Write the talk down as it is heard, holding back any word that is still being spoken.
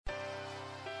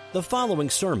The following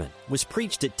sermon was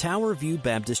preached at Tower View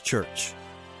Baptist Church.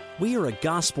 We are a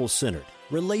gospel-centered,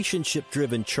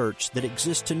 relationship-driven church that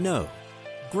exists to know,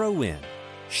 grow in,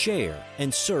 share,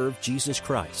 and serve Jesus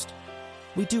Christ.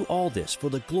 We do all this for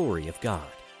the glory of God.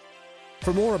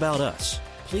 For more about us,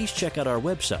 please check out our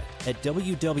website at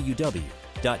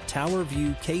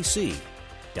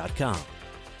www.towerviewkc.com.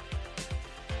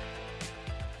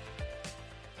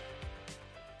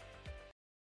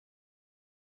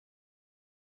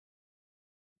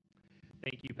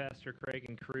 Thank you, Pastor Craig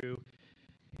and crew.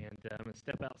 And I'm going to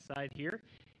step outside here.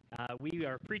 We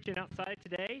are preaching outside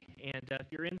today, and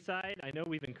if you're inside, I know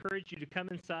we've encouraged you to come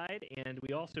inside, and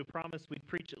we also promised we'd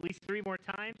preach at least 3 more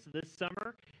times this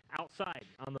summer outside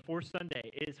on the 4th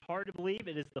Sunday. It is hard to believe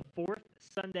it is the 4th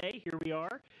Sunday. Here we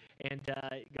are, and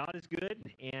God is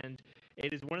good, and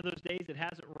it is one of those days that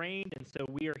hasn't rained, and so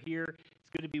we are here. It's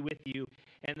good to be with you.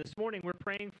 And this morning, we're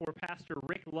praying for Pastor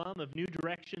Rick Lum of New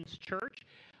Directions Church.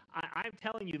 I'm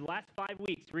telling you, the last 5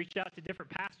 weeks, reached out to different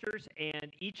pastors,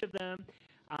 and each of them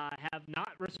have not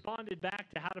responded back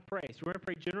to how to pray. So we're going to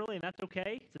pray generally, and that's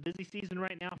okay. It's a busy season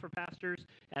right now for pastors,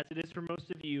 as it is for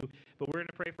most of you, but we're going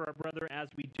to pray for our brother as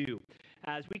we do.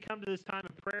 As we come to this time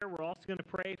of prayer, we're also going to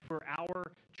pray for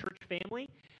our church family.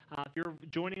 If you're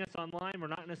joining us online, we're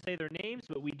not going to say their names,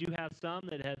 but we do have some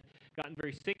that have gotten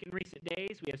very sick in recent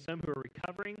days. We have some who are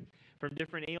recovering from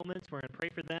different ailments. We're going to pray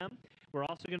for them. We're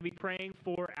also going to be praying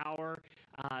for our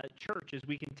church as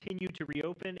we continue to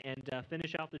reopen and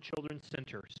finish out the Children's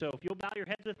Center. So if you'll bow your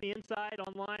heads with me inside,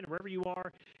 online, or wherever you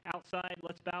are outside,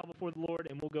 let's bow before the Lord,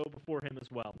 and we'll go before Him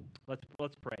as well.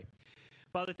 Let's pray.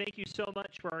 Father, thank you so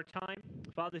much for our time.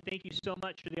 Father, thank you so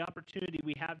much for the opportunity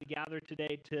we have to gather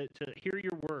today to hear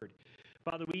your word.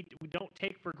 Father, we don't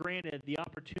take for granted the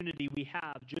opportunity we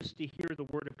have just to hear the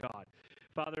word of God.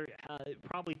 Father,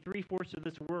 probably 3/4 of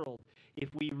this world,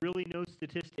 if we really know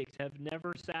statistics, have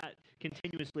never sat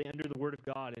continuously under the word of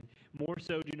God, and more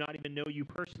so do not even know you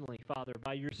personally, Father,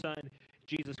 by your Son,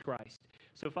 Jesus Christ.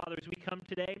 So, Father, as we come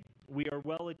today, we are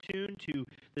well attuned to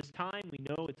this time. We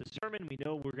know it's a sermon. We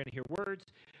know we're going to hear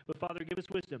words. But, Father, give us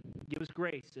wisdom. Give us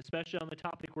grace, especially on the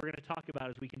topic we're going to talk about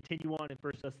as we continue on in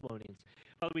 1 Thessalonians.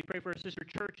 Father, we pray for our sister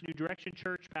church, New Direction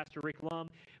Church, Pastor Rick Lum.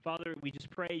 Father, we just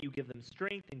pray you give them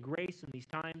strength and grace in these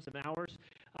times of ours.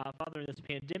 Father, in this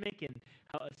pandemic and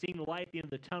seeing the light at the end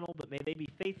of the tunnel, but may they be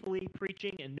faithfully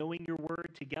preaching and knowing your word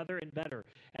together and better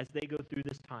as they go through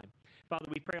this time. Father,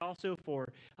 we pray also for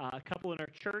a couple in our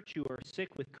church who are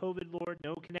sick with COVID, Lord,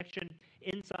 no connection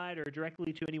inside or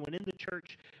directly to anyone in the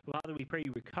church. Father, we pray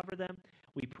you recover them.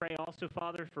 We pray also,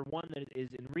 Father, for one that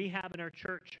is in rehab in our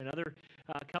church, another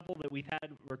couple that we've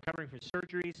had recovering from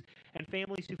surgeries, and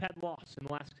families who've had loss in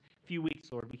the last few weeks,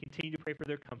 Lord. We continue to pray for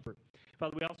their comfort.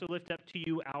 Father, we also lift up to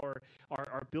you our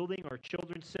building, our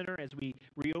Children's Center, as we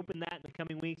reopen that in the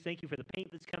coming weeks. Thank you for the paint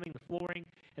that's coming, the flooring,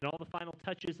 and all the final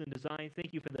touches and designs.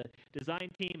 Thank you for the design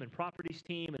team and properties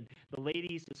team and the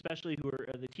ladies, especially who are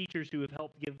the teachers who have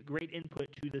helped give great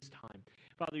input to this time.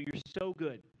 Father, you're so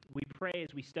good. We pray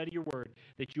as we study your word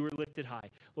that you are lifted high.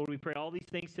 Lord, we pray all these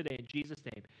things today in Jesus'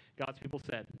 name. God's people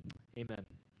said, amen.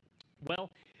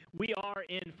 Well, we are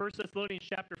in 1 Thessalonians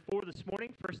chapter 4 this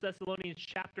morning, 1 Thessalonians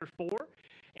chapter 4,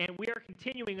 and we are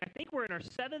continuing. I think we're in our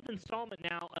 7th installment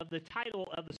now of the title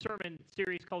of the sermon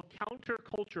series called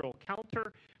Countercultural.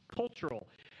 Countercultural.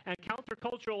 And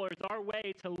countercultural is our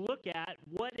way to look at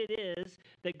what it is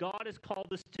that God has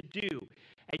called us to do.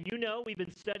 And you know, we've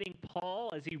been studying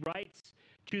Paul as he writes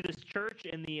to this church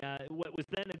in the what was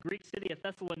then a Greek city of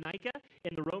Thessalonica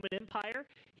in the Roman Empire.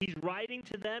 He's writing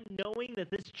to them knowing that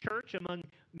this church, among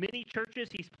many churches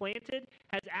he's planted,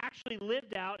 has actually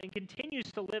lived out and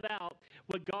continues to live out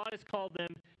what God has called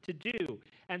them to do.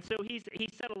 And so he's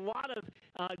said a lot of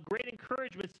great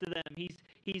encouragements to them. He's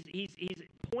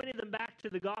pointed them back to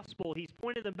the gospel. He's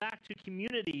pointed them back to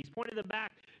community. He's pointed them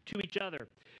back to each other.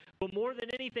 But more than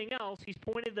anything else, he's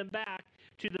pointed them back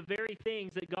to the very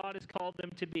things that God has called them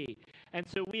to be. And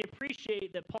so we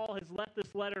appreciate that Paul has left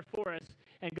this letter for us,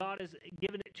 and God has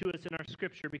given it to us in our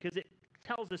scripture because it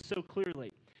tells us so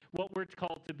clearly what we're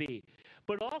called to be.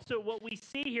 But also what we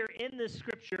see here in this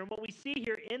scripture and what we see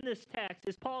here in this text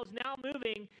is Paul is now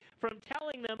moving from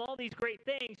telling them all these great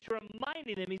things to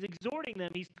reminding them, he's exhorting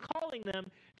them, he's calling them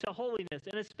to holiness,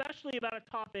 and especially about a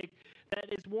topic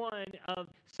that is one of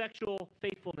sexual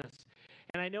faithfulness.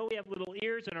 And I know we have little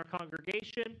ears in our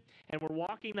congregation, and we're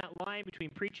walking that line between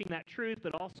preaching that truth,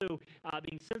 but also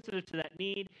being sensitive to that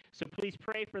need. So please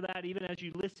pray for that even as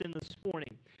you listen this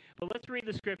morning. But let's read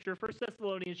the scripture, 1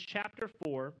 Thessalonians chapter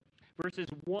 4, verses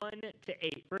 1 to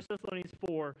 8. 1 Thessalonians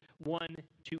 4, 1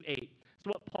 to 8. This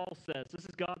is what Paul says. This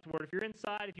is God's word. If you're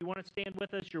inside, if you want to stand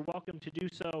with us, you're welcome to do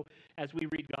so as we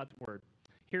read God's word.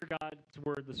 Hear God's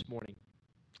word this morning.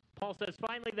 Paul says,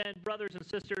 finally then, brothers and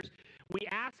sisters, we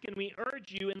ask and we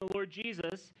urge you in the Lord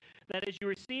Jesus that as you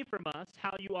receive from us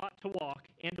how you ought to walk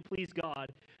and to please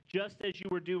God, just as you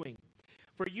were doing.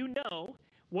 For you know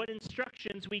what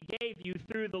instructions we gave you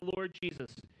through the Lord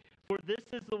Jesus. For this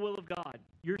is the will of God,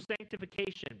 your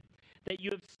sanctification, that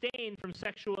you abstain from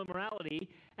sexual immorality,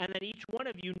 and that each one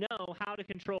of you know how to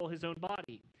control his own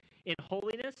body, in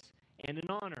holiness and in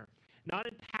honor, not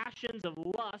in passions of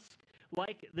lust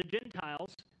like the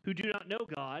Gentiles who do not know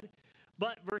God,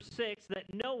 but, verse 6, that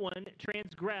no one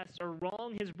transgress or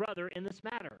wrong his brother in this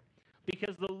matter,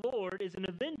 because the Lord is an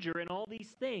avenger in all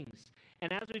these things,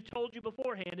 and as we've told you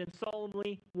beforehand and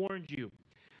solemnly warned you.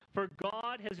 For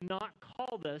God has not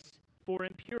called us for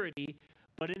impurity,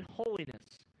 but in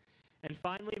holiness. And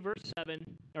finally,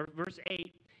 verse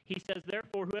 8, he says,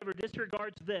 therefore, whoever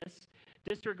disregards this,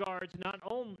 disregards not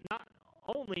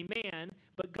only man,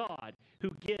 but God, who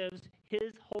gives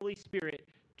his Holy Spirit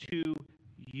to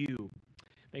you.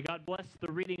 May God bless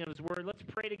the reading of his word. Let's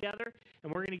pray together,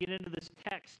 and we're going to get into this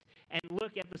text and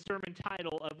look at the sermon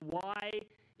title of Why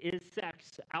is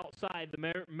Sex Outside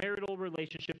the Marital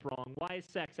Relationship Wrong? Why is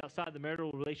sex outside the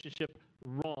marital relationship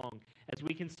wrong? As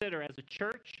we consider as a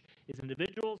church, as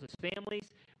individuals, as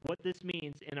families, what this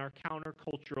means in our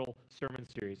countercultural sermon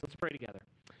series. Let's pray together.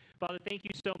 Father, thank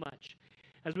you so much.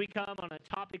 As we come on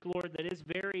a topic, Lord, that is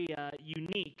very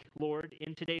unique, Lord,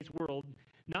 in today's world,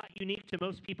 not unique to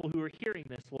most people who are hearing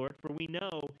this, Lord, for we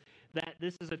know that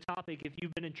this is a topic, if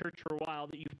you've been in church for a while,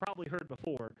 that you've probably heard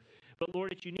before. But,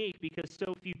 Lord, it's unique because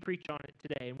so few preach on it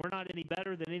today, and we're not any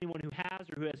better than anyone who has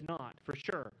or who has not, for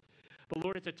sure. But,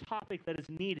 Lord, it's a topic that is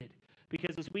needed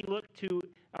because as we look to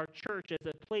our church as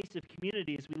a place of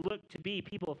community, as we look to be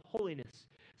people of holiness,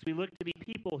 as we look to be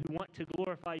people who want to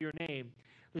glorify your name,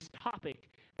 this topic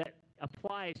that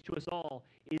applies to us all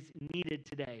is needed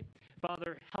today.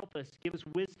 Father, help us. Give us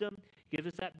wisdom. Give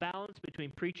us that balance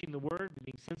between preaching the word and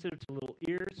being sensitive to little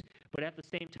ears, but at the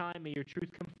same time, may your truth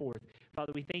come forth.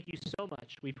 Father, we thank you so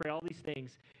much. We pray all these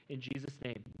things in Jesus'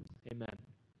 name. Amen.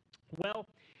 Well,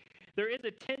 there is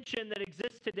a tension that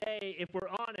exists today, if we're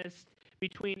honest,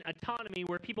 between autonomy,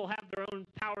 where people have their own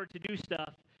power to do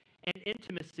stuff, and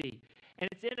intimacy. And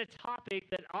it's in a topic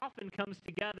that often comes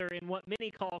together in what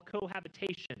many call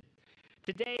cohabitation.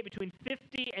 Today, between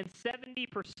 50 and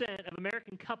 70% of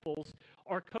American couples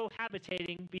are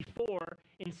cohabitating before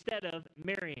instead of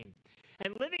marrying.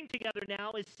 And living together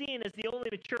now is seen as the only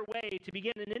mature way to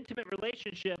begin an intimate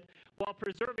relationship while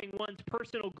preserving one's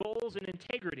personal goals and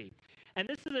integrity. And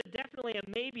this is it's a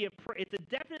definitely/maybe approach.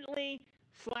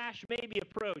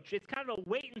 It's kind of a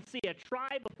wait and see, a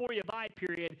try before you buy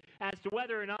period as to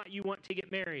whether or not you want to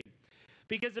get married.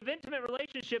 Because of intimate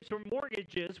relationships or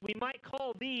mortgages, we might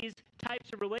call these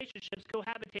types of relationships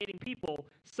cohabitating people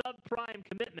subprime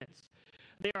commitments.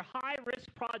 They are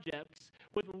high-risk projects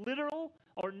with little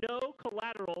or no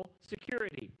collateral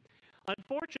security.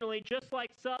 Unfortunately, just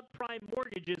like subprime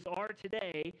mortgages are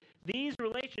today, these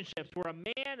relationships where a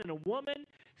man and a woman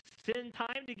spend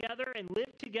time together and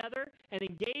live together and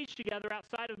engage together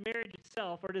outside of marriage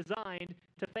itself are designed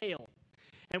to fail.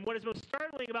 And what is most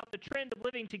startling about the trend of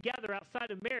living together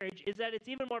outside of marriage is that it's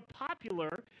even more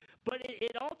popular, but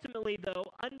it ultimately,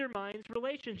 though, undermines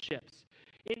relationships.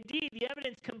 Indeed, the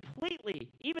evidence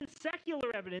even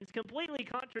secular evidence, completely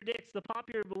contradicts the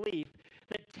popular belief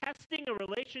that testing a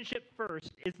relationship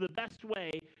first is the best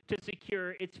way to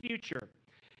secure its future.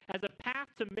 As a path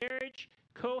to marriage,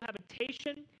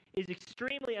 cohabitation is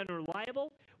extremely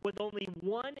unreliable, with only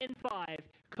 1 in 5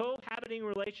 cohabiting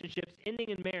relationships ending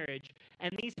in marriage,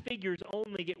 and these figures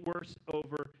only get worse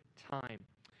over time.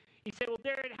 You say, well,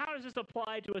 Darren, how does this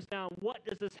apply to us now? What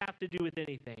does this have to do with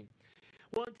anything?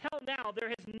 Well, until now, there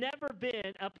has never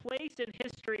been a place in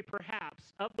history,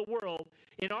 perhaps, of the world,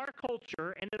 in our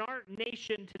culture and in our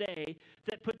nation today,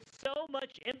 that puts so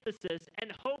much emphasis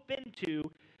and hope into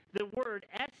the word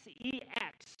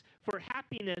SEX for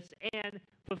happiness and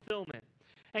fulfillment.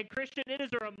 And Christian, it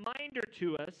is a reminder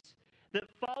to us that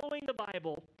following the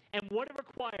Bible and what it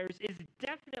requires is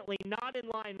definitely not in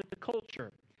line with the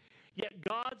culture. Yet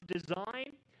God's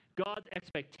design, God's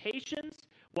expectations,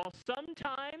 while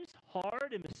sometimes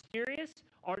hard and mysterious,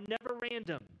 are never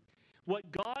random. What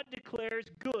God declares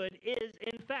good is,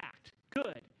 in fact,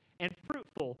 good and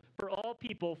fruitful for all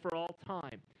people for all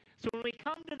time. So when we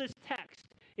come to this text,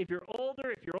 if you're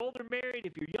older married,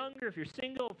 if you're younger, if you're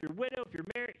single, if you're widow, if you're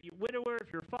married, you're widower,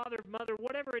 if you're father, mother,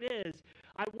 whatever it is,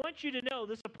 I want you to know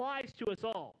this applies to us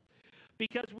all.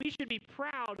 because we should be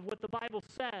proud of what the Bible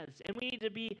says, and we need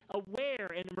to be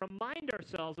aware and remind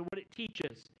ourselves of what it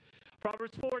teaches.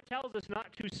 Proverbs 4 tells us not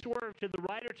to swerve to the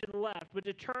right or to the left, but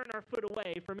to turn our foot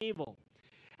away from evil.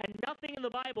 And nothing in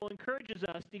the Bible encourages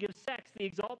us to give sex the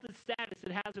exalted status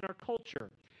it has in our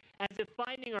culture, as if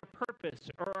finding our purpose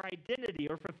or our identity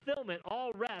or fulfillment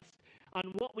all rests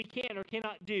on what we can or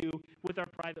cannot do with our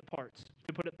private parts,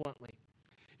 to put it bluntly.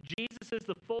 Jesus is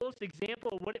the fullest example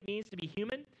of what it means to be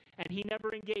human, and he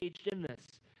never engaged in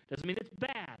this. Doesn't mean it's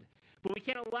bad, but we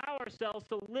can't allow ourselves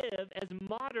to live as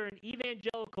modern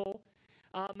evangelical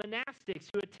monastics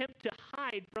who attempt to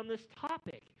hide from this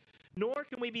topic. Nor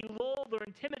can we be lulled or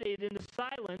intimidated into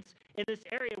silence in this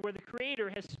area where the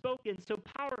Creator has spoken so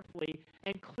powerfully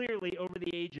and clearly over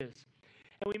the ages.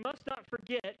 And we must not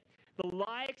forget the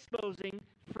lie-exposing,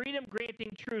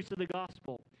 freedom-granting truths of the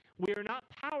gospel. We are not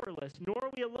powerless, nor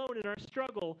are we alone in our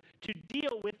struggle to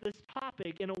deal with this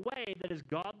topic in a way that is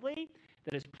godly,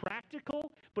 that is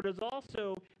practical, but is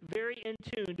also very in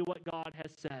tune to what God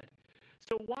has said.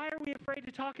 So why are we afraid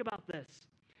to talk about this?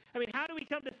 I mean, how do we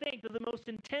come to think that the most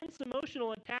intense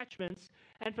emotional attachments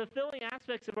and fulfilling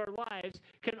aspects of our lives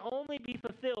can only be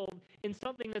fulfilled in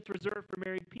something that's reserved for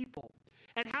married people?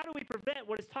 And how do we prevent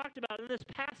what is talked about in this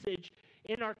passage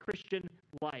in our Christian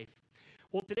life?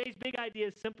 Well, today's big idea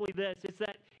is simply this. It's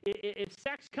that if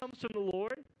sex comes from the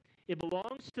Lord, it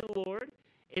belongs to the Lord,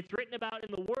 it's written about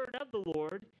in the Word of the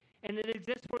Lord, and it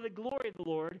exists for the glory of the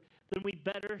Lord, then we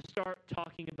better start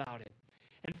talking about it.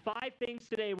 And 5 things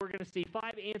today we're going to see,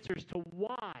 5 answers to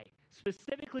why,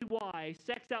 specifically why,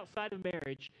 sex outside of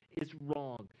marriage is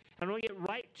wrong. And I'm going to get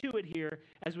right to it here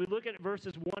as we look at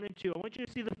verses 1 and 2. I want you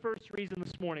to see the first reason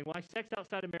this morning why sex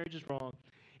outside of marriage is wrong.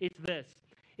 It's this,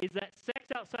 is that sex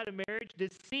outside of marriage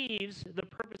deceives the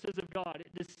purposes of God.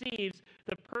 It deceives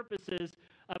the purposes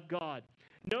of God.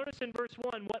 Notice in verse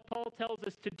 1 what Paul tells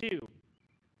us to do.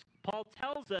 Paul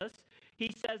tells us,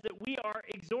 he says that we are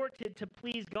exhorted to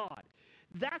please God.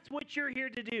 That's what you're here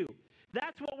to do.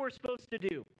 That's what we're supposed to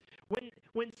do.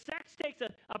 When sex takes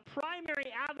a primary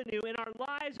avenue in our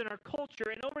lives and our culture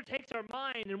and overtakes our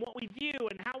mind and what we view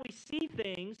and how we see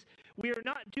things, we are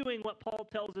not doing what Paul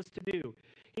tells us to do.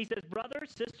 He says,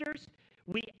 brothers, sisters,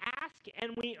 we ask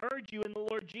and we urge you in the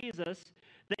Lord Jesus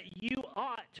that you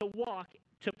ought to walk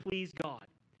to please God.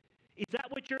 Is that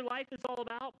what your life is all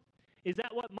about? Is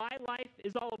that what my life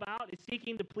is all about, is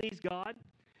seeking to please God?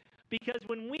 Because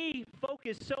when we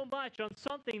focus so much on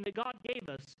something that God gave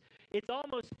us, it's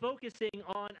almost focusing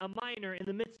on a minor in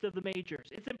the midst of the majors.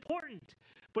 It's important,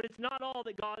 but it's not all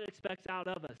that God expects out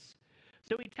of us.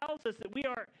 So he tells us that we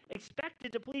are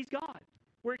expected to please God.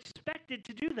 We're expected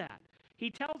to do that. He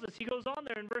tells us, he goes on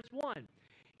there in verse 1.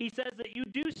 He says that you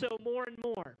do so more and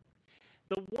more.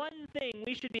 The one thing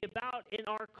we should be about in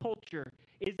our culture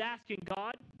is asking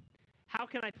God, how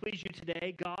can I please you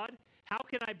today, God? How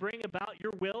can I bring about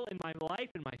your will in my life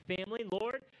and my family,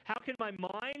 Lord? How can my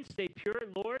mind stay pure,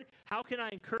 Lord? How can I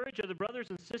encourage other brothers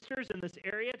and sisters in this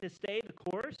area to stay the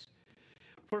course?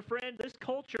 For friend, this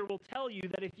culture will tell you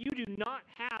that if you do not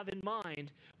have in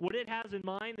mind what it has in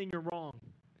mind, then you're wrong.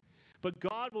 But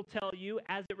God will tell you,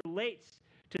 as it relates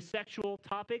to sexual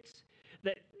topics,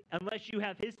 that unless you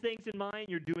have his things in mind,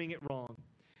 you're doing it wrong.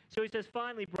 So he says,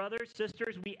 finally, brothers,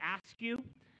 sisters, we ask you.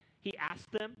 He asks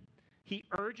them. He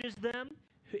urges them.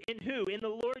 In who? In the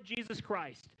Lord Jesus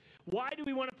Christ. Why do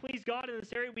we want to please God in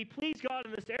this area? We please God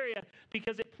in this area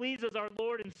because it pleases our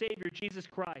Lord and Savior, Jesus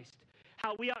Christ.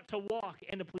 How we ought to walk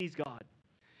and to please God.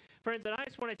 Friends, and I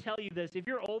just want to tell you this. If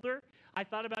you're older, I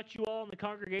thought about you all in the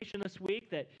congregation this week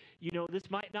that, this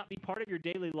might not be part of your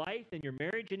daily life and your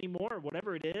marriage anymore or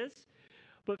whatever it is.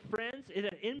 But friends,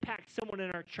 it impacts someone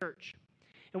in our church.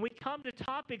 And we come to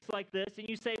topics like this, and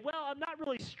you say, well, I'm not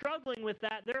really struggling with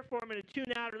that, therefore I'm going to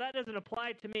tune out, or that doesn't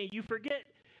apply to me. You forget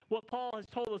what Paul has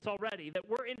told us already, that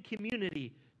we're in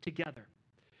community together.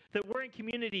 That we're in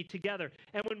community together.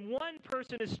 And when one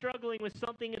person is struggling with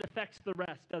something, it affects the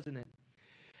rest, doesn't it?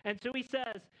 And so he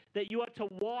says that you ought to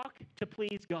walk to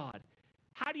please God.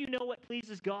 How do you know what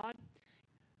pleases God?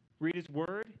 Read his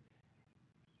word.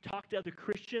 Talk to other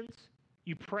Christians.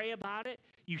 You pray about it.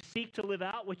 You seek to live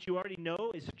out what you already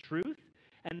know is truth,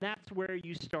 and that's where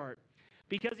you start.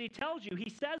 Because he tells you, he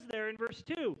says there in verse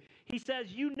 2, he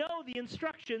says, you know the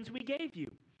instructions we gave you.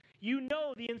 You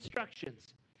know the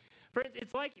instructions. Friends,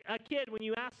 it's like a kid when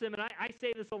you ask them, and I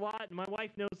say this a lot, and my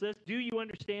wife knows this, do you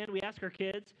understand? We ask our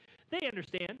kids. They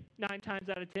understand 9 times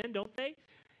out of 10, don't they?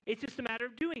 It's just a matter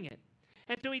of doing it.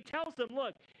 And so he tells them,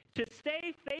 look, to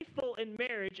stay faithful in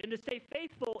marriage and to stay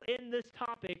faithful in this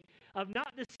topic of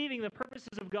not deceiving the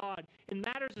purposes of God in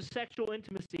matters of sexual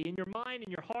intimacy in your mind, in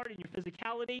your heart, in your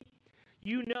physicality,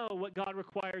 You know what God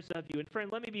requires of you. And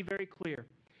friend, let me be very clear.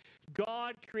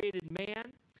 God created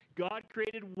man. God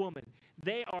created woman.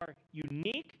 They are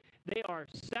unique. They are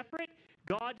separate.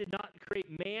 God did not create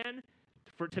man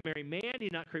to marry man. He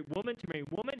did not create woman to marry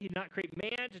woman. He did not create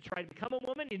man to try to become a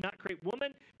woman. He did not create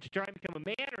woman to try to become a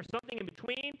man or something in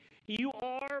between. You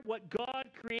are what God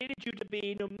created you to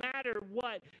be, no matter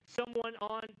what someone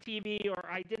on TV or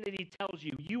identity tells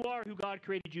you. You are who God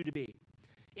created you to be.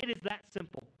 It is that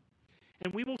simple.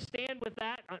 And we will stand with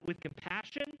that with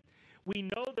compassion. We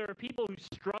know there are people who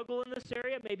struggle in this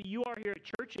area. Maybe you are here at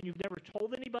church and you've never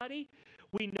told anybody.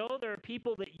 We know there are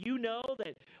people that you know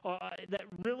that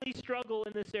really struggle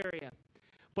in this area.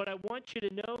 But I want you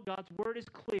to know God's word is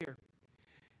clear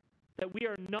that we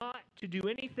are not to do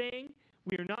anything.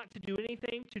 We are not to do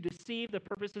anything to deceive the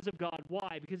purposes of God.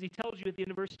 Why? Because he tells you at the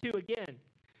end of verse 2 again,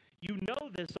 you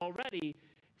know this already,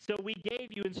 so we gave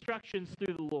you instructions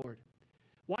through the Lord.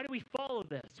 Why do we follow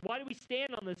this? Why do we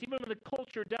stand on this, even when the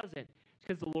culture doesn't? It's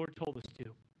because the Lord told us to.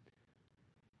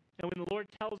 And when the Lord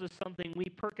tells us something, we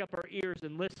perk up our ears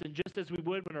and listen, just as we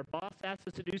would when our boss asks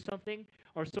us to do something,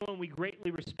 or someone we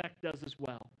greatly respect does as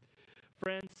well.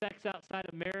 Friends, sex outside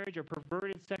of marriage or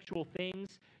perverted sexual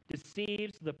things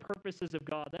deceives the purposes of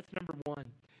God. That's number one.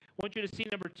 I want you to see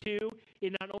number two,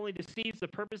 it not only deceives the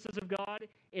purposes of God,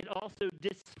 it also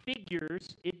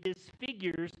disfigures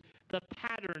the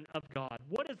pattern of God.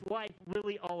 What is life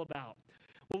really all about?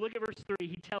 Well, look at verse 3.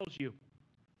 He tells you.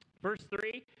 Verse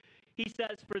 3, he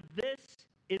says, for this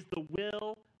is the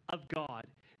will of God.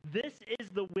 This is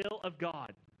the will of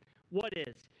God. What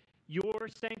is? Your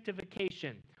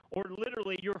sanctification, or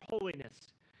literally your holiness.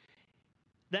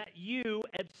 That you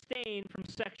abstain from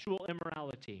sexual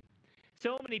immorality.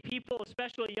 So many people,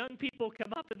 especially young people,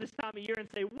 come up at this time of year and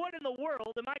say, what in the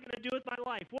world am I going to do with my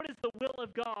life? What is the will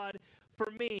of God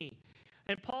for me?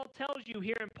 And Paul tells you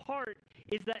here in part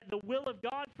is that the will of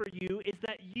God for you is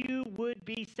that you would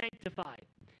be sanctified.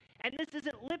 And this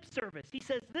isn't lip service. He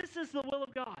says this is the will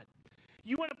of God.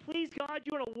 You want to please God?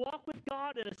 You want to walk with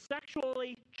God in a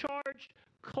sexually charged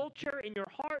culture in your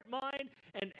heart, mind,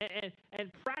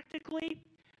 and practically?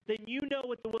 Then you know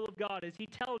what the will of God is. He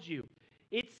tells you.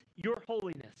 It's your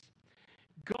holiness.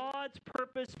 God's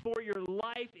purpose for your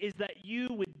life is that you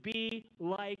would be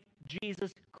like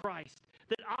Jesus Christ.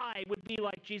 That I would be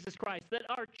like Jesus Christ. That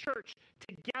our church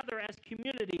together as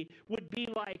community would be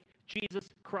like Jesus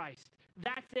Christ.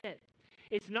 That's it.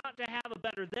 It's not to have a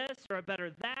better this or a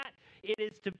better that. It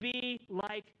is to be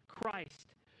like Christ.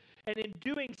 And in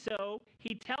doing so,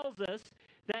 he tells us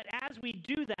that as we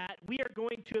do that, we are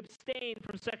going to abstain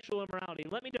from sexual immorality.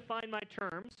 Let me define my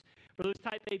terms for those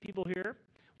type A people here.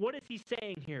 What is he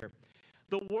saying here?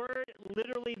 The word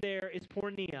literally there is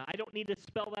porneia. I don't need to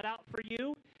spell that out for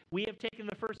you. We have taken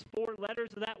the first 4 letters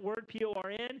of that word,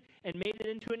 P-O-R-N, and made it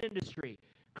into an industry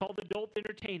called adult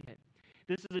entertainment.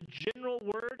 This is a general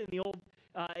word in the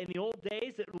old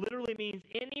days. It literally means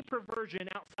any perversion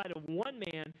outside of one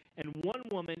man and one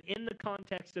woman in the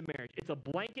context of marriage. It's a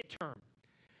blanket term.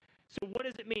 So what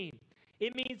does it mean?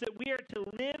 It means that we are to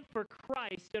live for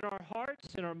Christ in our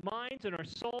hearts, in our minds, in our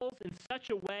souls in such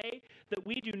a way that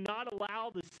we do not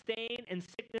allow the stain and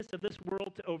sickness of this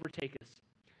world to overtake us,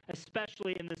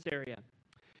 especially in this area.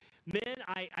 Men,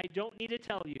 I don't need to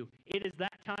tell you, it is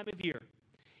that time of year.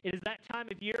 It is that time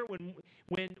of year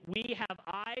when we have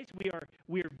eyes, we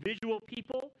are visual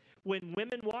people. When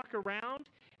women walk around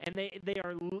and they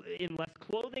are in less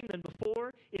clothing than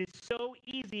before, it is so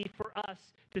easy for us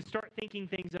to start thinking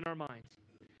things in our minds.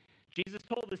 Jesus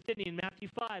told us, didn't he, in Matthew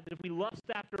 5, that if we lust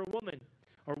after a woman,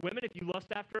 or women, if you lust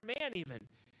after a man even,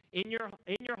 in your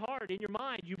heart, in your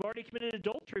mind, you've already committed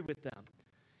adultery with them.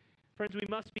 Friends, we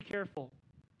must be careful.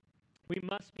 We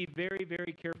must be very,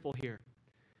 very careful here.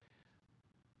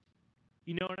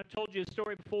 You know, and I've told you a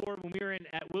story before when we were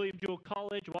at William Jewell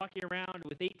College walking around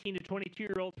with 18 to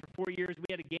 22-year-olds for 4 years. We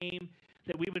had a game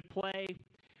that we would play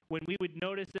when we would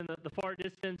notice in the far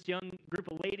distance young group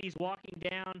of ladies walking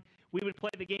down. We would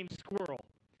play the game Squirrel.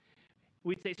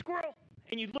 We'd say, squirrel,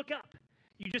 and you'd look up.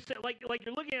 You just like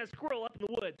you're looking at a squirrel up in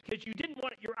the woods because you didn't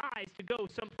want your eyes to go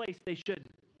someplace they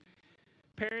shouldn't.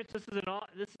 Parents, this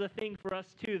is a thing for us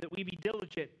too, that we be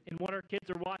diligent in what our kids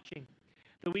are watching.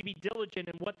 That we be diligent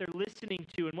in what they're listening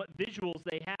to and what visuals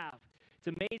they have.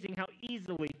 It's amazing how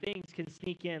easily things can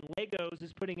sneak in. Legos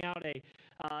is putting out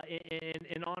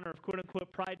in honor of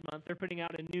quote-unquote Pride Month, they're putting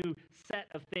out a new set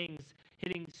of things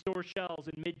hitting store shelves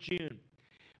in mid-June.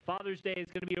 Father's Day is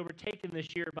going to be overtaken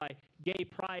this year by gay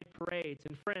pride parades.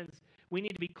 And friends, we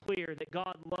need to be clear that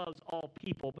God loves all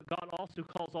people, but God also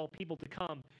calls all people to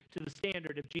come to the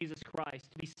standard of Jesus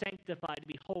Christ, to be sanctified, to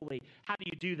be holy. How do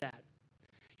you do that?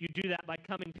 You do that by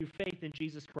coming through faith in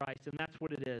Jesus Christ, and that's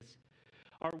what it is.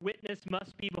 Our witness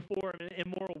must be before an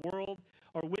immoral world.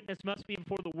 Our witness must be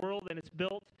before the world, and it's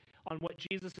built on what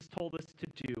Jesus has told us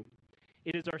to do.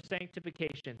 It is our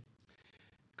sanctification.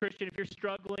 Christian, if you're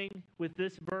struggling with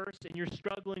this verse and you're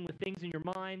struggling with things in your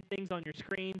mind, things on your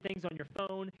screen, things on your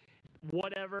phone,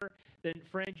 whatever, then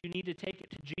friend, you need to take it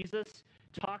to Jesus.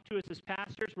 Talk to us as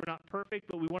pastors. We're not perfect,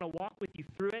 but we want to walk with you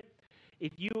through it.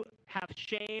 If you have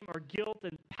shame or guilt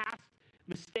and past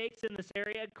mistakes in this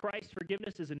area, Christ's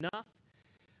forgiveness is enough.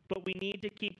 But we need to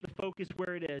keep the focus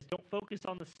where it is. Don't focus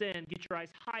on the sin. Get your eyes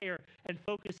higher and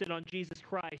focus it on Jesus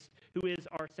Christ, who is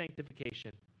our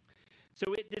sanctification.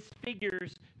 So it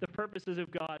disfigures the purposes of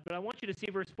God. But I want you to see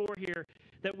verse 4 here,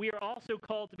 that we are also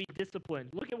called to be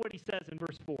disciplined. Look at what he says in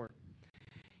verse 4.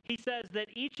 He says that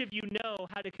each of you know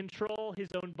how to control his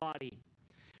own body.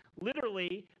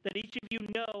 Literally, that each of you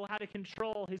know how to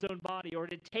control his own body, or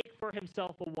to take for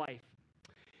himself a wife.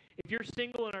 If you're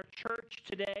single in our church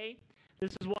today,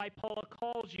 this is why Paul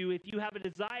calls you, if you have a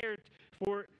desire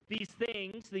for these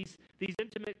things, these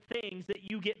intimate things, that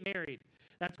you get married.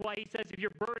 That's why he says if you're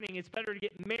burning, it's better to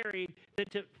get married than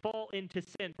to fall into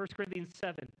sin, 1 Corinthians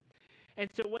 7. And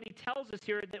so what he tells us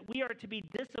here, that we are to be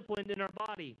disciplined in our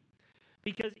body,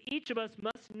 because each of us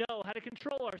must know how to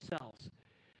control ourselves.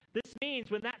 This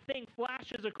means when that thing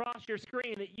flashes across your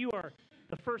screen that you are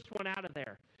the first one out of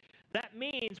there. That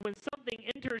means when something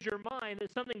enters your mind,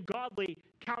 that something godly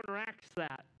counteracts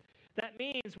that. That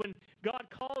means when God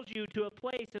calls you to a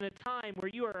place and a time where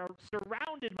you are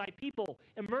surrounded by people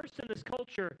immersed in this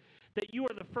culture, that you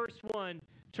are the first one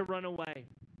to run away.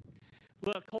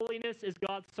 Look, holiness is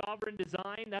God's sovereign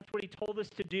design. That's what he told us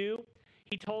to do.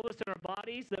 He told us in our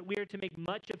bodies that we are to make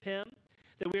much of him,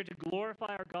 that we are to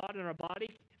glorify our God in our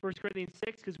body, 1 Corinthians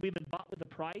 6, because we've been bought with a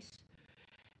price.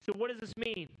 So what does this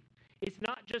mean? It's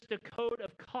not just a code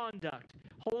of conduct.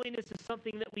 Holiness is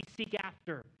something that we seek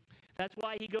after. That's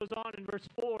why he goes on in verse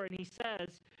 4 and he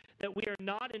says that we are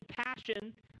not in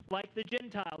passion like the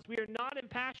Gentiles. We are not in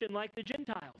passion like the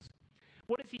Gentiles.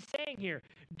 What is he saying here?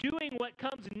 Doing what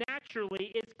comes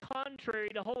naturally is contrary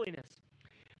to holiness.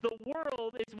 The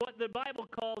world is what the Bible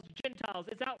calls Gentiles.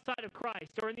 It's outside of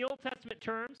Christ. Or in the Old Testament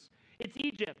terms, it's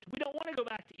Egypt. We don't want to go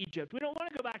back to Egypt. We don't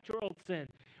want to go back to our old sin.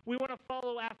 We want to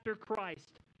follow after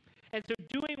Christ. And so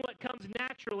doing what comes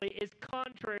naturally is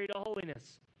contrary to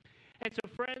holiness. And so,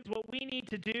 friends, what we need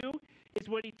to do is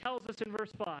what he tells us in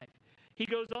verse 5. He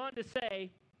goes on to say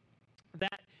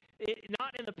that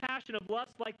not in the passion of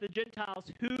lust like the Gentiles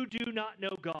who do not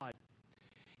know God.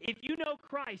 If you know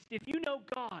Christ, if you know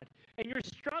God, and you're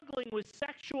struggling with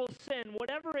sexual sin,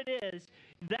 whatever it is,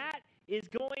 that is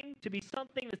going to be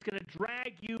something that's going to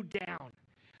drag you down.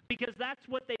 Because that's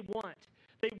what they want.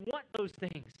 They want those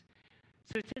things.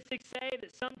 Statistics say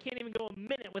that some can't even go a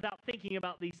minute without thinking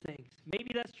about these things. Maybe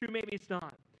that's true, maybe it's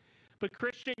not. But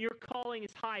Christian, your calling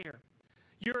is higher.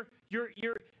 Your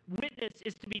witness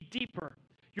is to be deeper.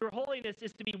 Your holiness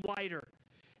is to be wider.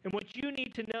 And what you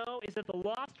need to know is that the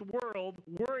lost world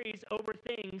worries over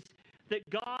things that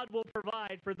God will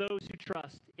provide for those who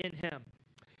trust in him.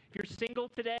 If you're single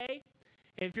today,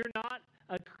 and if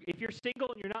you're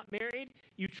single and you're not married,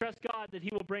 you trust God that he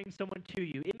will bring someone to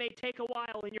you. It may take a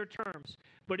while in your terms,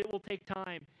 but it will take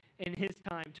time in his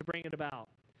time to bring it about.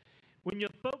 When the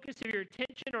focus of your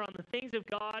attention are on the things of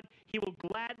God, he will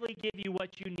gladly give you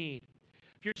what you need.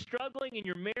 If you're struggling in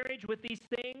your marriage with these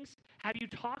things, have you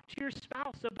talked to your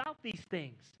spouse about these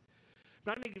things?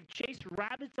 I'm not going to chase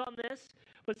rabbits on this,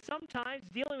 but sometimes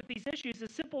dealing with these issues is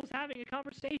as simple as having a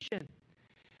conversation.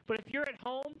 But if you're at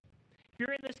home, if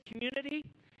you're in this community,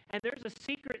 and there's a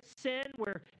secret sin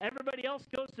where everybody else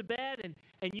goes to bed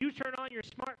and you turn on your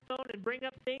smartphone and bring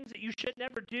up things that you should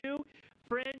never do,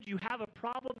 friend, you have a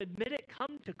problem. Admit it.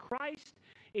 Come to Christ.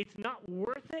 It's not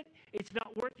worth it. It's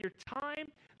not worth your time.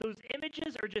 Those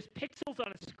images are just pixels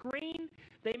on a screen.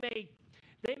 They may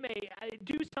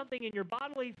do something in your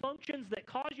bodily functions that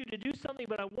cause you to do something,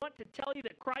 but I want to tell you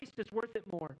that Christ is worth it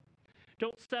more.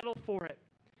 Don't settle for it.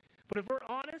 But if we're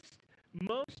honest,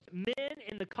 most men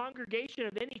in the congregation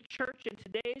of any church in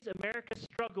today's America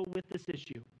struggle with this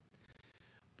issue.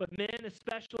 But men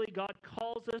especially, God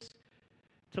calls us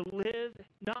to live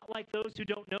not like those who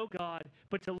don't know God,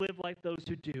 but to live like those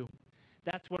who do.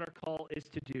 That's what our call is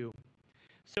to do.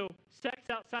 So sex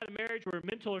outside of marriage, where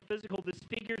mental or physical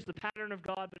disfigures the pattern of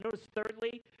God. But notice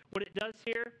thirdly, what it does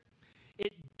here,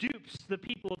 it dupes the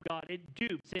people of God. It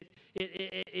dupes.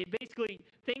 It basically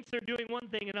thinks they're doing one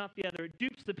thing and not the other. It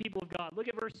dupes the people of God. Look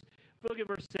at verse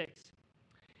 6.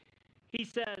 He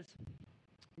says,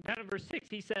 down in verse 6,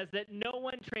 he says that no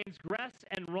one transgress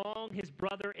and wrong his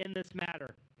brother in this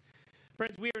matter.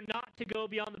 Friends, we are not to go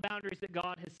beyond the boundaries that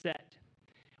God has set.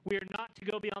 We are not to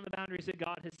go beyond the boundaries that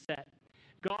God has set.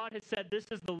 God has said this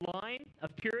is the line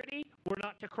of purity. We're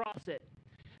not to cross it.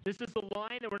 This is the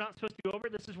line that we're not supposed to go over.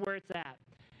 This is where it's at.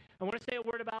 I want to say a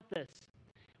word about this.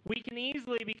 We can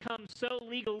easily become so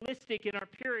legalistic in our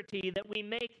purity that we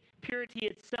make purity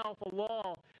itself a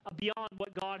law beyond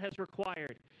what God has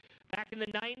required. Back in the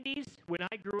 90s, when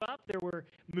I grew up, there were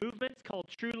movements called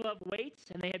True Love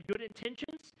Waits, and they had good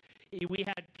intentions. We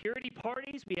had purity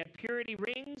parties, we had purity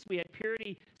rings, we had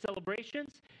purity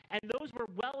celebrations, and those were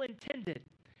well-intended,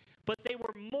 but they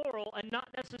were moral and not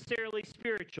necessarily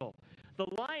spiritual. The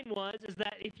line is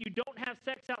that if you don't have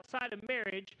sex outside of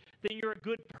marriage, then you're a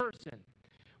good person.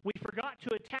 We forgot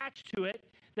to attach to it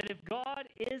that if God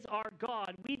is our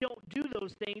God, we don't do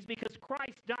those things because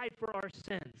Christ died for our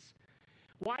sins.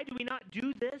 Why do we not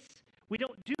do this? We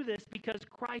don't do this because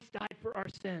Christ died for our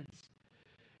sins.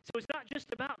 So it's not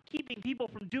just about keeping people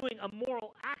from doing a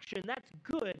moral action. That's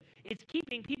good. It's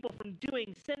keeping people from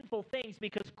doing sinful things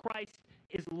because Christ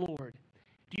is Lord.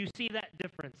 Do you see that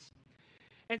difference?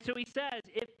 And so he says,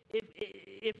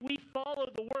 if we follow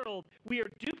the world, we are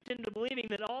duped into believing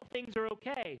that all things are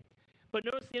okay. But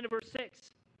notice the end of verse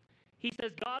 6. He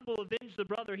says, God will avenge the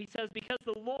brother. He says, because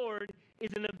the Lord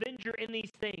is an avenger in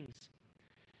these things.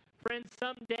 Friends,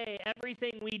 someday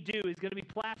everything we do is going to be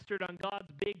plastered on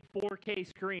God's big 4K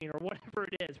screen or whatever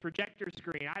it is, projector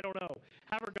screen. I don't know.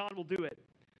 However God will do it.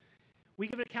 We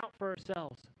give an account for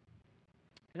ourselves.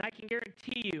 And I can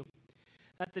guarantee you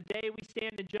that the day we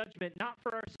stand in judgment, not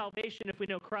for our salvation if we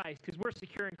know Christ, because we're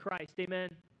secure in Christ, amen?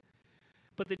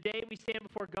 But the day we stand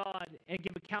before God and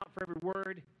give account for every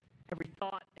word, every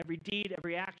thought, every deed,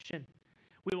 every action,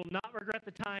 we will not regret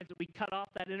the times that we cut off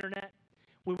that internet.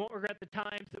 We won't regret the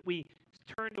times that we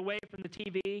turned away from the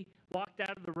TV, walked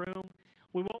out of the room.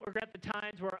 We won't regret the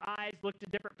times where our eyes looked a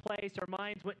different place, our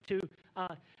minds went to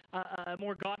a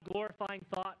more God-glorifying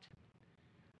thought.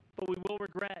 But we will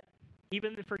regret,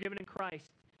 even if forgiven in Christ,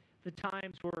 the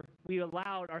times where we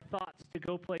allowed our thoughts to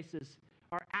go places,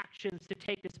 our actions to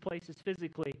take us places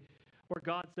physically, where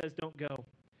God says don't go.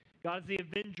 God is the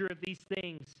avenger of these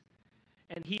things,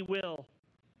 and he will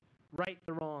right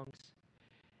the wrongs.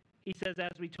 He says,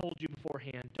 as we told you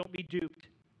beforehand, don't be duped.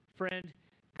 Friend,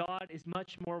 God is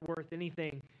much more worth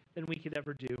anything than we could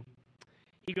ever do.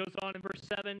 He goes on in verse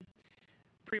 7,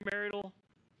 premarital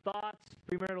thoughts,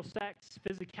 premarital sex,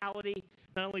 physicality,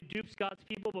 not only dupes God's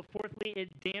people, but fourthly,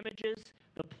 it damages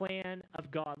the plan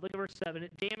of God. Look at verse 7.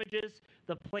 It damages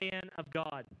the plan of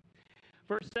God.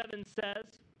 Verse 7 says,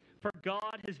 for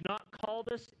God has not called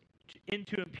us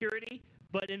into impurity,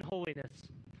 but in holiness.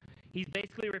 He's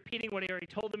basically repeating what he already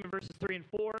told them in verses 3 and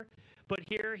 4. But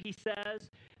here he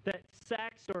says that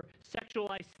sex or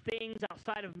sexualized things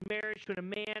outside of marriage between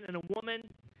a man and a woman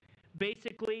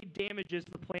basically damages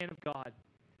the plan of God.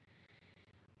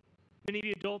 Many of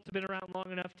you adults have been around long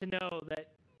enough to know that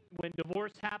when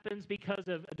divorce happens because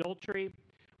of adultery,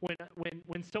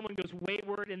 when someone goes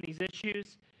wayward in these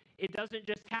issues, it doesn't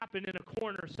just happen in a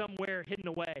corner somewhere hidden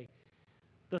away.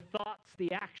 The thoughts,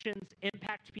 the actions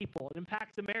impact people. It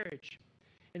impacts a marriage.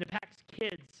 It impacts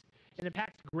kids. It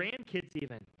impacts grandkids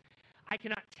even. I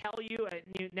cannot tell you,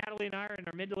 Natalie and I are in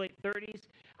our mid to late 30s.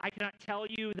 I cannot tell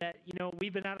you that,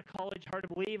 we've been out of college, hard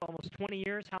to believe, almost 20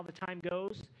 years, how the time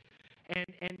goes.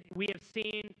 And we have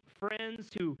seen friends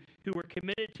who were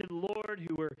committed to the Lord,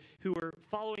 who were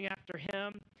following after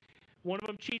him. One of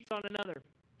them cheats on another.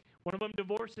 One of them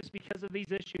divorces because of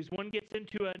these issues. One gets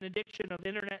into an addiction of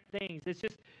internet things.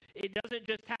 It doesn't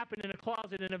just happen in a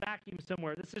closet in a vacuum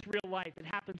somewhere. This is real life. It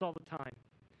happens all the time.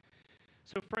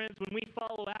 So friends, when we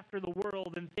follow after the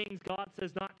world and things God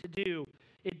says not to do,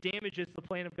 it damages the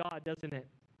plan of God, doesn't it?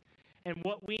 And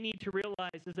what we need to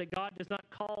realize is that God does not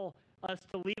call us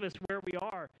to leave us where we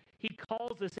are. He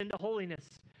calls us into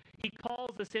holiness. He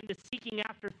calls us into seeking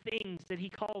after things that he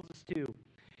calls us to.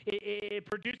 It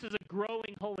produces a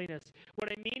growing holiness.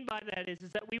 What I mean by that is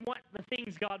that we want the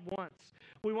things God wants.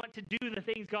 We want to do the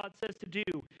things God says to do.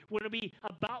 We want to be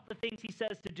about the things he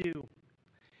says to do.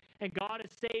 And God has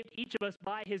saved each of us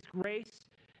by his grace,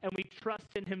 and we trust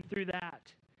in him through that.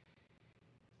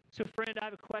 So friend, I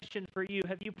have a question for you.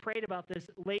 Have you prayed about this?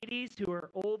 Ladies who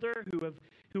are older,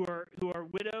 who are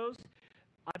widows,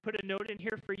 I put a note in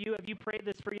here for you. Have you prayed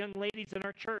this for young ladies in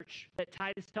our church that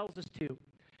Titus tells us to?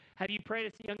 Have you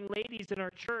prayed that young ladies in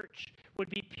our church would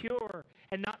be pure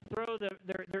and not throw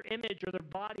their image or their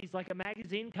bodies like a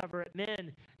magazine cover at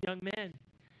men, young men?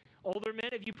 Older men,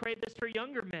 have you prayed this for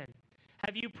younger men?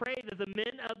 Have you prayed that the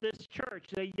men of this church,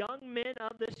 the young men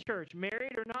of this church,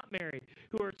 married or not married,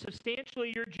 who are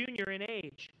substantially your junior in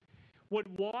age, would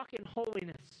walk in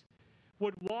holiness,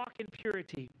 would walk in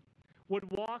purity, would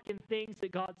walk in things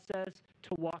that God says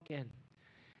to walk in.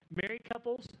 Married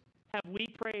couples, have we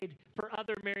prayed for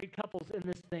other married couples in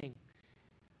this thing?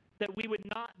 That we would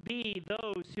not be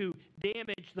those who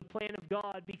damage the plan of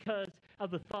God because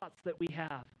of the thoughts that we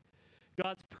have.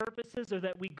 God's purposes are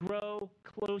that we grow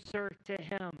closer to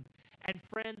Him. And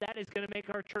friend, that is going to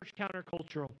make our church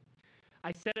countercultural.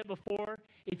 I said it before,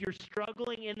 if you're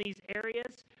struggling in these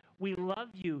areas, we love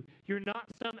you. You're not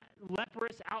some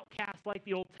leprous outcast like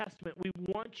the Old Testament. We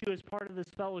want you as part of this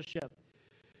fellowship.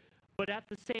 But at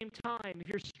the same time, if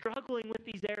you're struggling with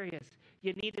these areas,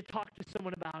 you need to talk to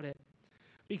someone about it.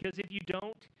 Because if you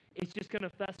don't, it's just going to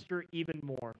fester even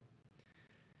more.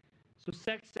 So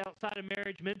sex outside of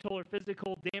marriage, mental or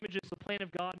physical, damages the plan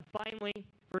of God. And finally,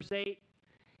 verse 8,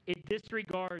 it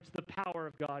disregards the power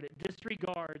of God. It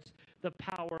disregards the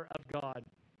power of God.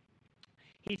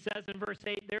 He says in verse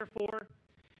 8, therefore,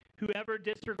 whoever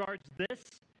disregards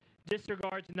this,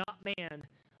 disregards not man,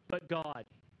 but God.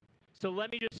 So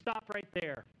let me just stop right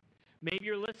there. Maybe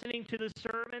you're listening to the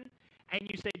sermon and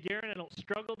you say, Darren, I don't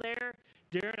struggle there.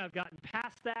 Darren, I've gotten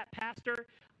past that. Pastor,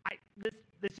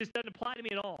 this just doesn't apply to me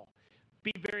at all.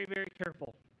 Be very, very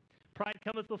careful. Pride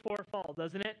cometh before a fall,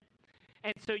 doesn't it?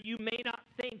 And so you may not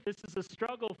think this is a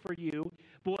struggle for you,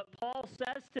 but what Paul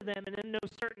says to them, and in no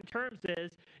certain terms,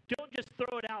 is don't just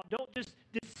throw it out. Don't just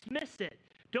dismiss it.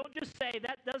 Don't just say,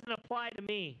 that doesn't apply to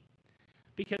me.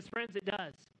 Because, friends, it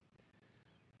does.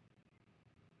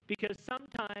 Because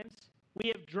sometimes we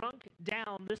have drunk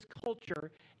down this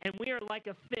culture, and we are like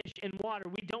a fish in water.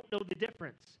 We don't know the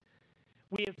difference.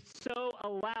 We have so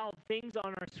allowed things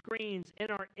on our screens, in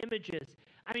our images.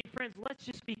 I mean, friends, let's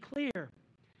just be clear.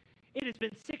 It has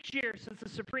been 6 years since the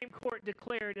Supreme Court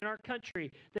declared in our country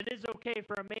that it is okay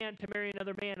for a man to marry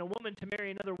another man, a woman to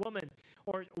marry another woman,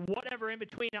 or whatever in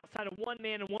between outside of one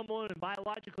man and one woman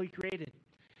biologically created.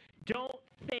 Don't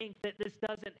think that this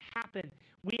doesn't happen.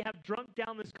 We have drunk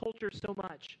down this culture so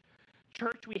much.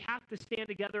 Church, we have to stand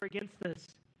together against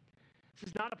this. This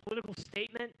is not a political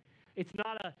statement. It's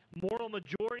not a moral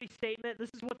majority statement. This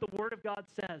is what the Word of God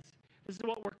says. This is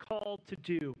what we're called to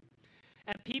do.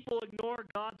 And people ignore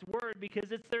God's Word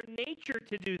because it's their nature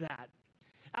to do that.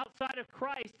 Outside of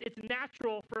Christ, it's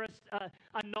natural for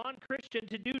a non-Christian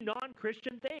to do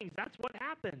non-Christian things. That's what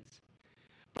happens.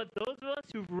 But those of us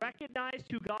who've recognized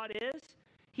who God is,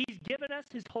 He's given us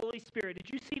His Holy Spirit.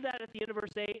 Did you see that at the end of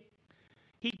verse 8?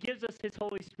 He gives us His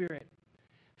Holy Spirit.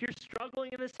 If you're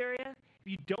struggling in this area,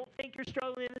 if you don't think you're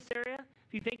struggling in this area,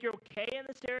 if you think you're okay in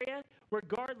this area,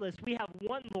 regardless, we have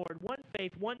one Lord, one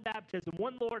faith, one baptism,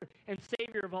 one Lord and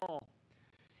Savior of all.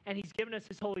 And He's given us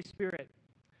His Holy Spirit.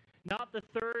 Not the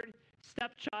third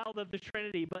stepchild of the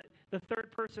Trinity, but the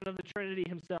third person of the Trinity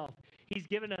Himself. He's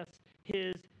given us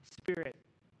His Spirit.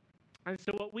 And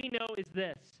so what we know is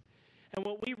this, and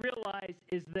what we realize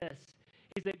is this,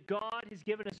 is that God has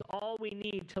given us all we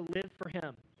need to live for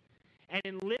Him. And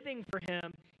in living for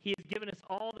Him, He has given us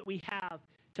all that we have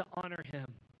to honor Him.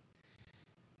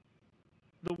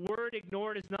 The word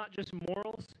ignored is not just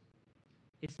morals.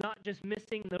 It's not just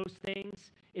missing those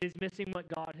things. It is missing what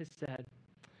God has said.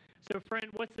 So friend,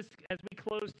 what's this, as we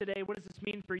close today, what does this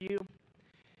mean for you?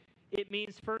 It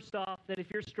means, first off, that if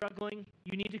you're struggling,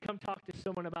 you need to come talk to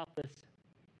someone about this.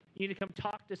 You need to come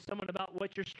talk to someone about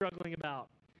what you're struggling about.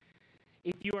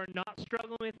 If you are not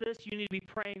struggling with this, you need to be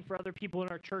praying for other people in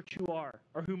our church who are,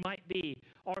 or who might be,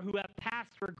 or who have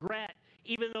past regret,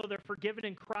 even though they're forgiven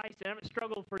in Christ and haven't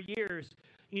struggled for years.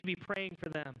 You need to be praying for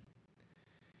them.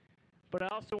 But I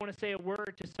also want to say a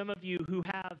word to some of you who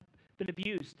have been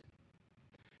abused,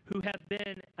 who have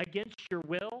been against your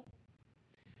will,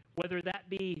 whether that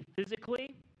be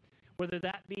physically, whether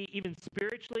that be even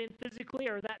spiritually and physically,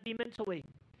 or that be mentally.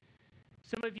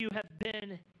 Some of you have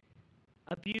been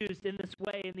abused in this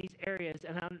way in these areas,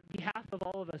 and on behalf of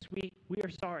all of us, we are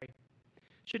sorry.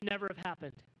 Should never have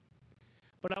happened.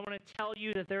 But I want to tell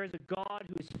you that there is a God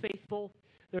who is faithful.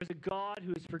 There's a God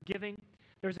who is forgiving.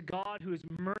 There's a God who is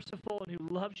merciful and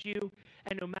who loves you.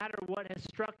 And no matter what has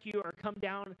struck you or come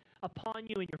down upon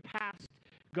you in your past,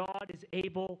 God is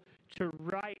able to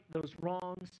right those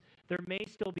wrongs. There may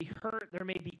still be hurt. There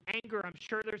may be anger. I'm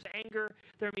sure there's anger.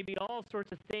 There may be all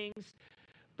sorts of things.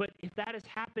 But if that has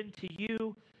happened to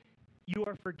you, you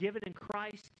are forgiven in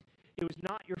Christ. It was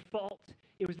not your fault.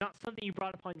 It was not something you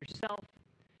brought upon yourself.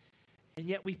 And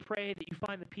yet we pray that you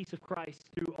find the peace of Christ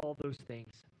through all those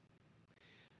things.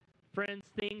 Friends,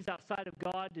 things outside of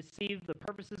God deceive the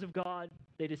purposes of God.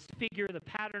 They disfigure the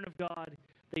pattern of God.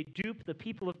 They dupe the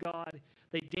people of God.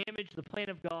 They damage the plan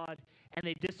of God. And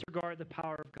they disregard the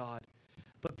power of God.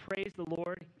 But praise the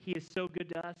Lord, He is so good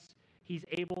to us. He's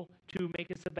able to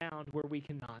make us abound where we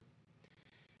cannot.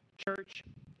 Church,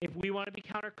 if we want to be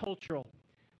countercultural,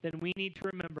 then we need to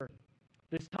remember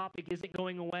this topic isn't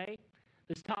going away.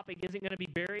 This topic isn't going to be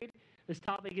buried. This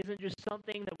topic isn't just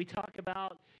something that we talk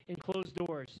about in closed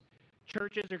doors.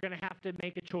 Churches are going to have to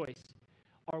make a choice.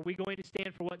 Are we going to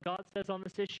stand for what God says on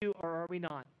this issue, or are we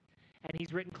not? And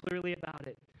he's written clearly about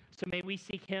it. So may we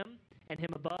seek him and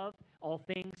him above all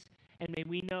things, and may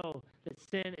we know that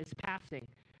sin is passing,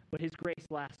 but his grace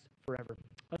lasts forever.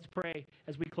 Let's pray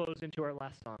as we close into our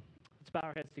last song. Let's bow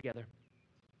our heads together.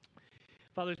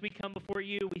 Father, as we come before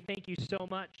you, we thank you so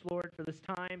much, Lord, for this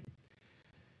time.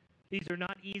 These are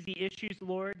not easy issues,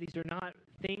 Lord. These are not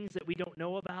things that we don't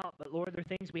know about, but, Lord, they're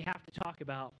things we have to talk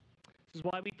about. This is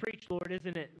why we preach, Lord,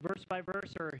 isn't it? Verse by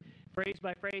verse or phrase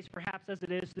by phrase, perhaps as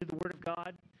it is through the Word of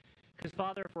God. Because,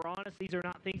 Father, if we're honest, these are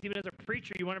not things, even as a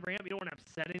preacher, you want to bring up. You don't want to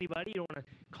upset anybody. You don't want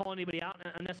to call anybody out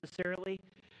unnecessarily.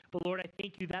 But, Lord, I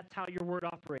thank you that's how your Word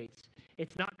operates.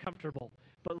 It's not comfortable.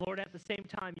 But, Lord, at the same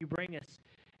time, you bring us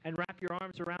and wrap your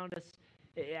arms around us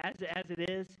as it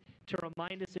is to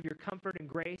remind us of your comfort and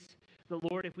grace. That,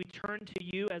 Lord, if we turn to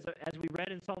you, as we read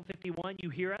in Psalm 51, you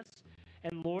hear us.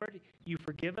 And, Lord, you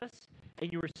forgive us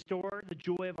and you restore the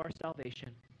joy of our salvation.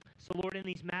 So, Lord, in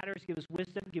these matters, give us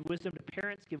wisdom. Give wisdom to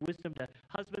parents. Give wisdom to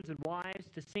husbands and wives,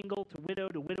 to single, to widow,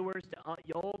 to widowers, to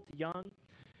old, to young.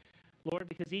 Lord,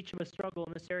 because each of us struggle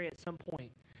in this area at some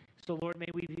point. So, Lord, may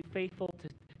we be faithful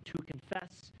to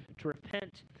confess, to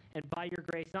repent, and by your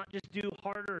grace, not just do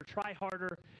harder or try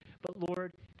harder, but,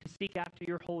 Lord, to seek after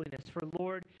your holiness. For,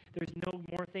 Lord, there's no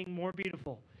more thing more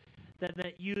beautiful than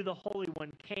that you, the Holy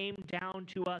One, came down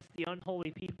to us, the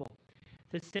unholy people,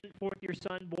 to send forth your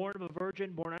Son, born of a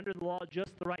virgin, born under the law,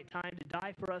 just the right time, to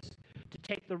die for us, to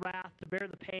take the wrath, to bear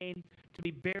the pain, to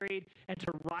be buried, and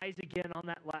to rise again on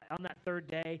that third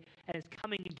day, and is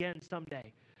coming again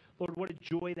someday. Lord, what a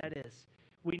joy that is.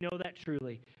 We know that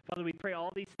truly. Father, we pray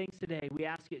all these things today. We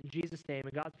ask it in Jesus' name,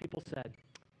 and God's people said,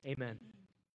 amen.